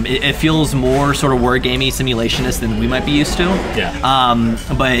 It feels more sort of word gamey simulationist than we might be used to. Yeah.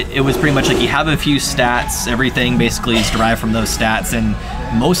 But it was pretty much like you have a few stats, everything basically is derived from those stats, and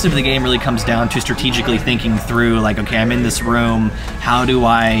most of the game really comes down to strategically thinking through, like, okay, I'm in this room, how do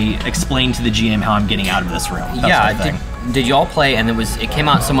I explain to the GM how I'm getting out of this room? That sort of thing. Did you all play? And it came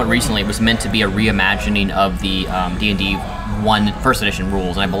out somewhat recently. It was meant to be a reimagining of the D&D 1 first edition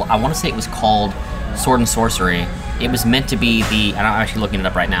rules, and I want to say it was called Sword and Sorcery. It was meant to be the. And I'm actually looking it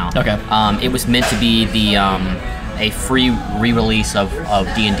up right now. Okay. It was meant to be the a free re-release of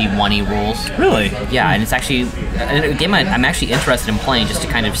D&D 1E rules. Really? Yeah, and it's actually a game I'm actually interested in playing just to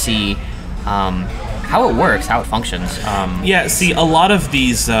kind of see how it works, how it functions. Yeah, see, a lot of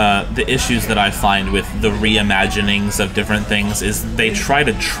these, the issues that I find with the reimaginings of different things is they try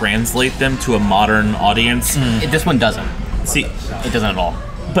to translate them to a modern audience. This one doesn't. See, It doesn't at all.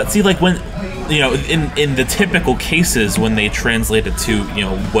 but see, like when, you know, in the typical cases when they translate it to, you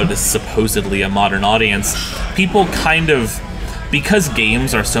know, what is supposedly a modern audience, people kind of, because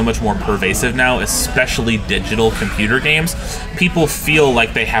games are so much more pervasive now, especially digital computer games, people feel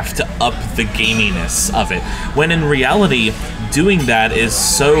like they have to up the gaminess of it. When in reality, doing that is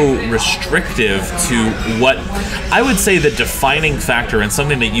so restrictive to what I would say the defining factor, and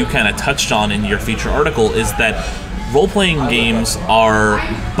something that you kind of touched on in your feature article, is that role-playing games are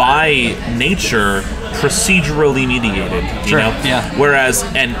by nature procedurally mediated, you know? Yeah. Whereas,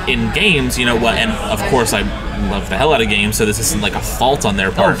 and in games, you know what, and of course I love the hell out of games, so this isn't like a fault on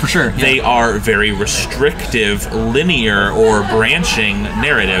their part. Oh, for sure. Yeah. They are very restrictive, linear or branching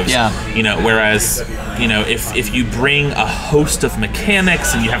narratives. Yeah. You know, whereas, you know, if you bring a host of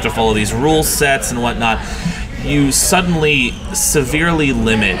mechanics and you have to follow these rule sets and whatnot, you suddenly severely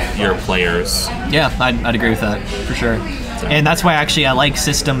limit your players. Yeah, I'd agree with that, for sure. And that's why actually I like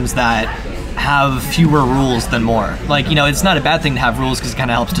systems that have fewer rules than more. Like, you know, it's not a bad thing to have rules because it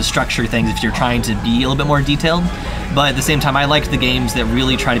kind of helps to structure things if you're trying to be a little bit more detailed. But at the same time, I like the games that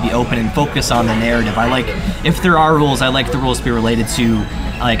really try to be open and focus on the narrative. I like, if there are rules, I like the rules to be related to,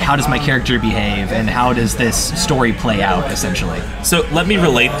 like, how does my character behave and how does this story play out, essentially. So let me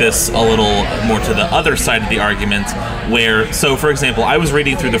relate this a little more to the other side of the argument, where, so for example, I was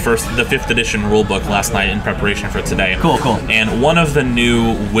reading through the 5th edition rulebook last night in preparation for today. Cool. And one of the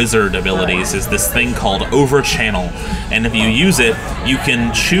new wizard abilities is this thing called Overchannel. And if you use it, you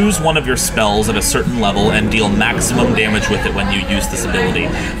can choose one of your spells at a certain level and deal maximum damage with it when you use this ability.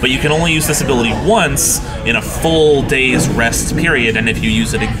 But you can only use this ability once in a full day's rest period, and if you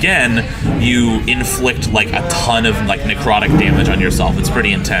use it again, you inflict like a ton of like necrotic damage on yourself. It's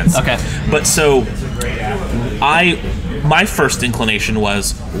pretty intense. Okay. But so my first inclination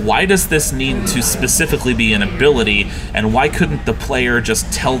was, why does this need to specifically be an ability, and why couldn't the player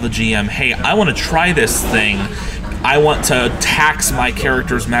just tell the GM, hey, I want to try this thing, I want to tax my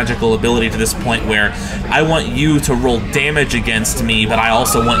character's magical ability to this point where I want you to roll damage against me, but I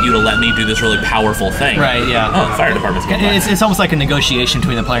also want you to let me do this really powerful thing. Right, yeah. Oh, fire department's going by. It's almost like a negotiation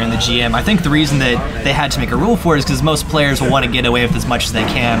between the player and the GM. I think the reason that they had to make a rule for it is because most players will want to get away with as much as they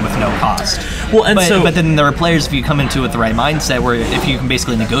can with no cost. Well, and but then there are players, if you come into it with the right mindset, where if you can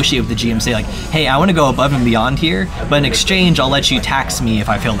basically negotiate with the GM, say like, hey, I want to go above and beyond here, but in exchange, I'll let you tax me if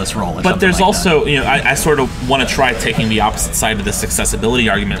I fail this roll. But there's also, you know, I sort of want to try taking the opposite side of this accessibility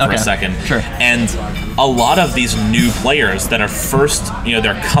argument for a second. Sure. And a lot of these new players that are first, you know,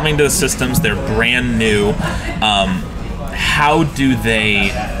 they're coming to the systems, they're brand new, how do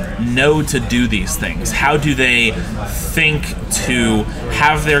they know to do these things? How do they think to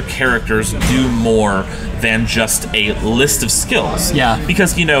have their characters do more than just a list of skills? Yeah.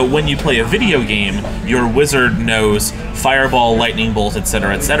 Because, you know, when you play a video game, your wizard knows fireball, lightning bolt,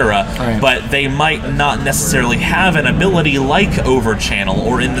 etc., etc., Right. but they might not necessarily have an ability like overchannel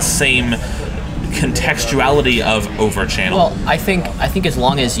or in the same contextuality of overchannel. Well, I think as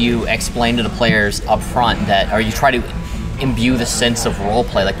long as you explain to the players up front that, or you try to imbue the sense of role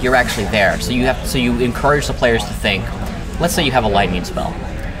play, like you're actually there. So you encourage the players to think. Let's say you have a lightning spell.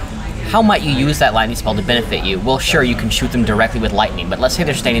 How might you use that lightning spell to benefit you? Well, sure, you can shoot them directly with lightning, but let's say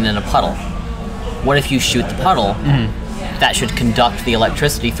they're standing in a puddle. What if you shoot the puddle? That should conduct the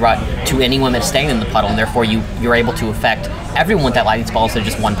electricity throughout to anyone that's staying in the puddle, and therefore you're able to affect everyone with that lightning spell instead of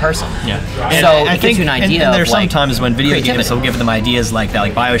just one person. Yeah. So it gives you an idea. And there's of, like, sometimes when video creativity. games will give them ideas like that,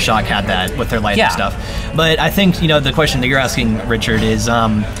 like BioShock had that with their lightning stuff. But I think, you know, the question that you're asking, Richard, is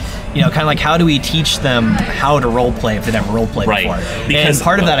you know, kind of like, how do we teach them how to role play if they never role played Right. before? Because and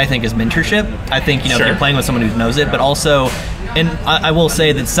part of that, I think, is mentorship. I think, you know, if you're playing with someone who knows it, but also, and I will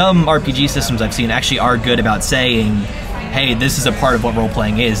say that some RPG systems I've seen actually are good about saying, hey, this is a part of what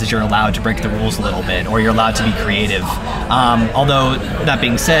role-playing is you're allowed to break the rules a little bit, or you're allowed to be creative. Although, that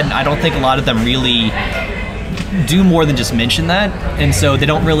being said, I don't think a lot of them really do more than just mention that, and so they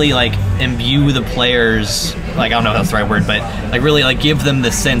don't really, like, imbue the players, like, I don't know if that's the right word, but, like, really, like, give them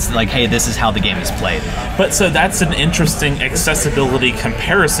the sense that, like, hey, this is how the game is played. But so that's an interesting accessibility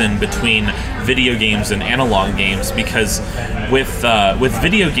comparison between video games and analog games, because with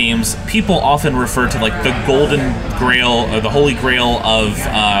video games, people often refer to like the golden grail or the holy grail of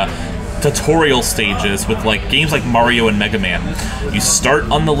tutorial stages with like games like Mario and Mega Man. You start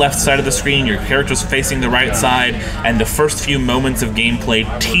on the left side of the screen, your character's facing the right side, and the first few moments of gameplay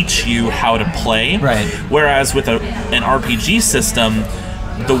teach you how to play. Right. Whereas with an RPG system,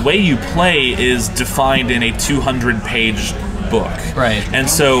 the way you play is defined in a 200-page book. Right. And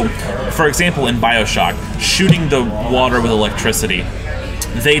so, for example, in BioShock, shooting the water with electricity,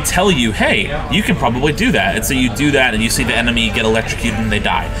 they tell you, hey, you can probably do that. And so you do that, and you see the enemy get electrocuted and they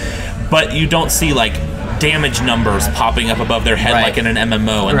die. But you don't see, like, damage numbers popping up above their head like in an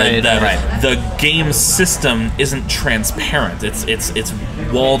MMO. And the game system isn't transparent. It's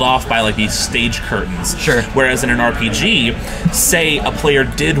walled off by, like, these stage curtains. Sure. Whereas in an RPG, say a player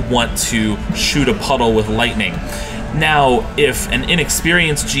did want to shoot a puddle with lightning. Now, if an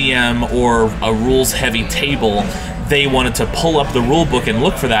inexperienced GM or a rules-heavy table, they wanted to pull up the rule book and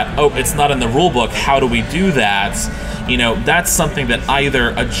look for that, oh, it's not in the rule book, how do we do that? You know, that's something that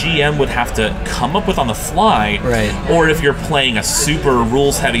either a GM would have to come up with on the fly, or if you're playing a super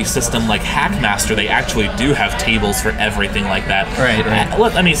rules-heavy system like Hackmaster, they actually do have tables for everything like that.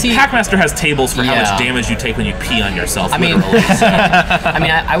 I mean, Hackmaster has tables for how much damage you take when you pee on yourself, literally. I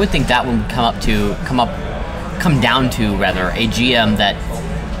mean, I would think that would come down to a GM that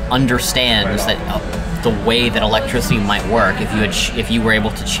understands that the way that electricity might work if you were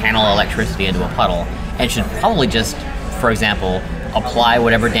able to channel electricity into a puddle, and should probably just, for example, apply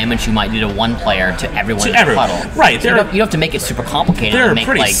whatever damage you might do to one player to everyone in the puddle. Right. So you don't have to make it super complicated. There are make,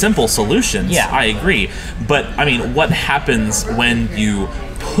 pretty simple solutions. Yeah. I agree. But, I mean, what happens when you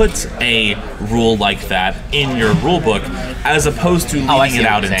put a rule like that in your rule book as opposed to leaving it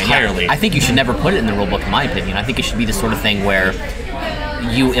out entirely? Yeah. I think you should never put it in the rule book, in my opinion. I think it should be the sort of thing where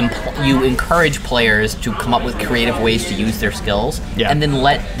you encourage players to come up with creative ways to use their skills, and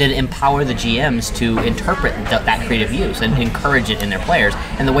then empower the GMs to interpret that creative use and encourage it in their players.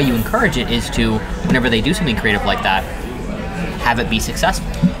 And the way you encourage it is to, whenever they do something creative like that, have it be successful.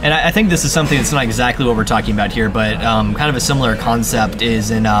 And I think this is something that's not exactly what we're talking about here, but kind of a similar concept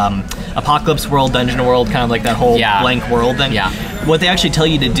is in Apocalypse World, Dungeon World, kind of like that whole blank world thing. What they actually tell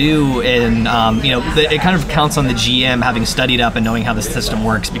you to do, and you know, it kind of counts on the GM having studied up and knowing how the system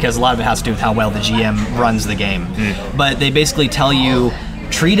works, because a lot of it has to do with how well the GM runs the game. But they basically tell you,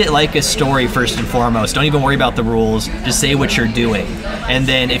 treat it like a story first and foremost. Don't even worry about the rules. Just say what you're doing. And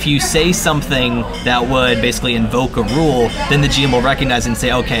then if you say something that would basically invoke a rule, then the GM will recognize and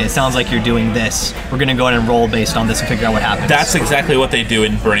say, okay, it sounds like you're doing this. We're going to go ahead and roll based on this and figure out what happens. That's exactly what they do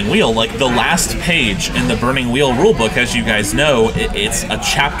in Burning Wheel. Like, the last page in the Burning Wheel rulebook, as you guys know, it's a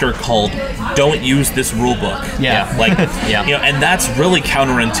chapter called Don't Use This Rulebook. Like, you know, and that's really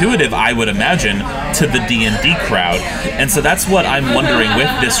counterintuitive, I would imagine, to the D&D crowd. And so that's what I'm wondering with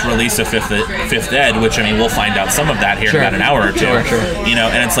this release of Fifth Ed, which, I mean, we'll find out some of that here in about an hour or two. You know,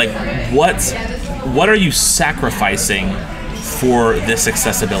 and it's like, what are you sacrificing for this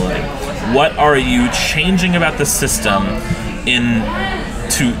accessibility? What are you changing about the system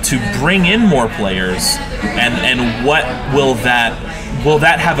to bring in more players, and what will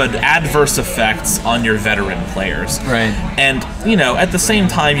that have an adverse effects on your veteran players? Right. And at the same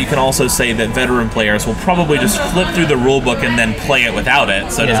time, you can also say that veteran players will probably just flip through the rulebook and then play it without it,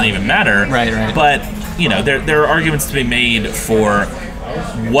 so it doesn't even matter. Right. But there are arguments to be made for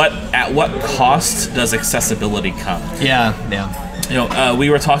at what cost does accessibility come? Yeah. We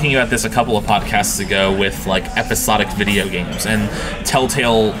were talking about this a couple of podcasts ago with like episodic video games, and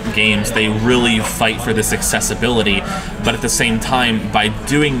Telltale games, they really fight for this accessibility, but at the same time, by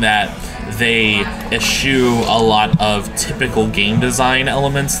doing that, they eschew a lot of typical game design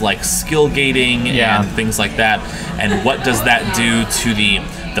elements like skill gating and things like that. And what does that do to the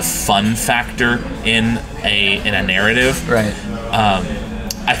fun factor in a narrative? Right.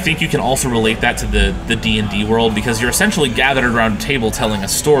 I think you can also relate that to the D&D world, because you're essentially gathered around a table telling a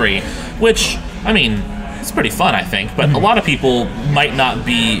story, which, I mean, it's pretty fun, I think, but a lot of people might not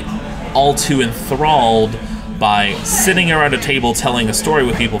be all too enthralled by sitting around a table telling a story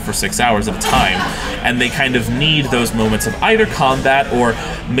with people for 6 hours at a time, and they kind of need those moments of either combat or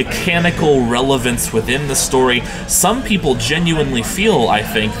mechanical relevance within the story. Some people genuinely feel, I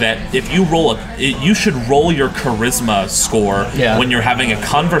think, that if you you should roll your charisma score when you're having a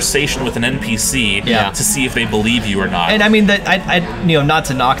conversation with an NPC to see if they believe you or not. And I mean, that I not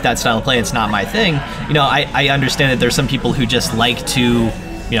to knock that style of play, it's not my thing. I understand that there's some people who just like to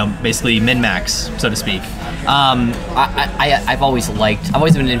basically min-max, so to speak. I've always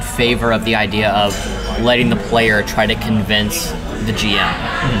been in favor of the idea of letting the player try to convince the GM.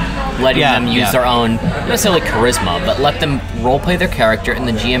 Letting them use their own, not necessarily charisma, but let them roleplay their character, and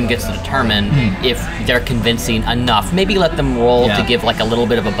the GM gets to determine if they're convincing enough. Maybe let them roll to give like a little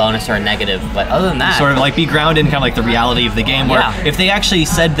bit of a bonus or a negative, but other than that... Sort of like be grounded in kind of like the reality of the game, where if they actually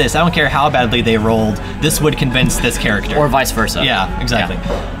said this, I don't care how badly they rolled, this would convince this character. Or vice versa. Yeah, exactly.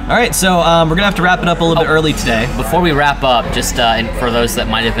 All right, so we're going to have to wrap it up a little bit early today. Before we wrap up, just and for those that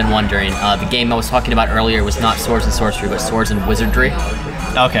might have been wondering, the game I was talking about earlier was not Swords and Sorcery, but Swords and Wizardry.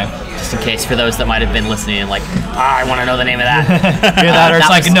 Okay. Just in case, for those that might have been listening and like, I want to know the name of that. Hear that, or it's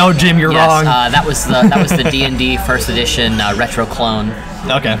like, no, Jim, you're wrong. That was the D&D first edition retro clone.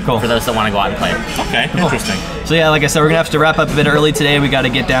 Okay, cool. For those that want to go out and play it. Okay, cool. Interesting. So yeah, like I said, we're gonna have to wrap up a bit early today. We got to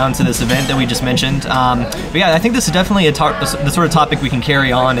get down to this event that we just mentioned. But yeah, I think this is definitely the sort of topic we can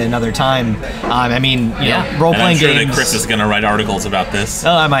carry on at another time. I mean, role-playing games. I'm sure that Chris is gonna write articles about this.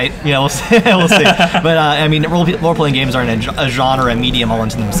 Oh, I might. We'll see. We'll see. But I mean, role-playing games are a genre, a medium all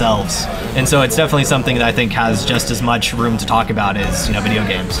into themselves, and so it's definitely something that I think has just as much room to talk about as video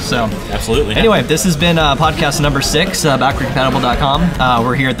games. So absolutely. Anyway, this has been podcast number 6, Backward-Compatible.com.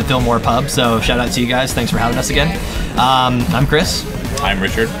 We're here at the Fillmore Pub, so shout out to you guys. Thanks for having us again. I'm Chris. I'm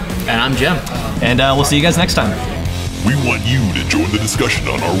Richard. And I'm Jim. And we'll see you guys next time. We want you to join the discussion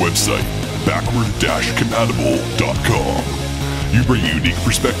on our website, Backward-Compatible.com. You bring a unique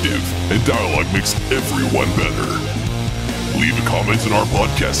perspective, and dialogue makes everyone better. Leave a comment in our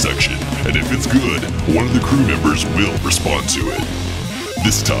podcast section, and if it's good, one of the crew members will respond to it.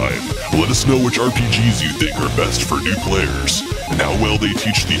 This time, let us know which RPGs you think are best for new players, and how well they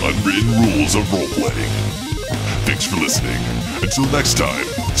teach the unwritten rules of role-playing. Thanks for listening. Until next time,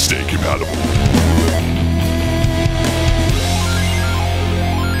 stay compatible.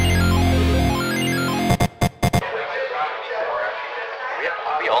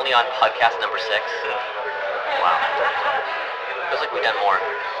 Are we only on podcast number 6? Wow. Feels like we've done more.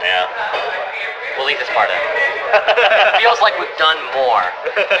 Yeah. We'll leave this part in. Feels like we've done more.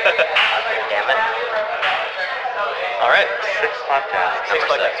 Damn it. All right, 6 podcasts. Number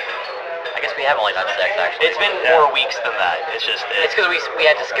 6. I guess we have only done 6, actually. It's been more weeks than that. It's just... It's because we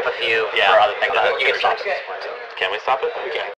had to skip a few for other things. You can stop at this point. Can we stop it? We can.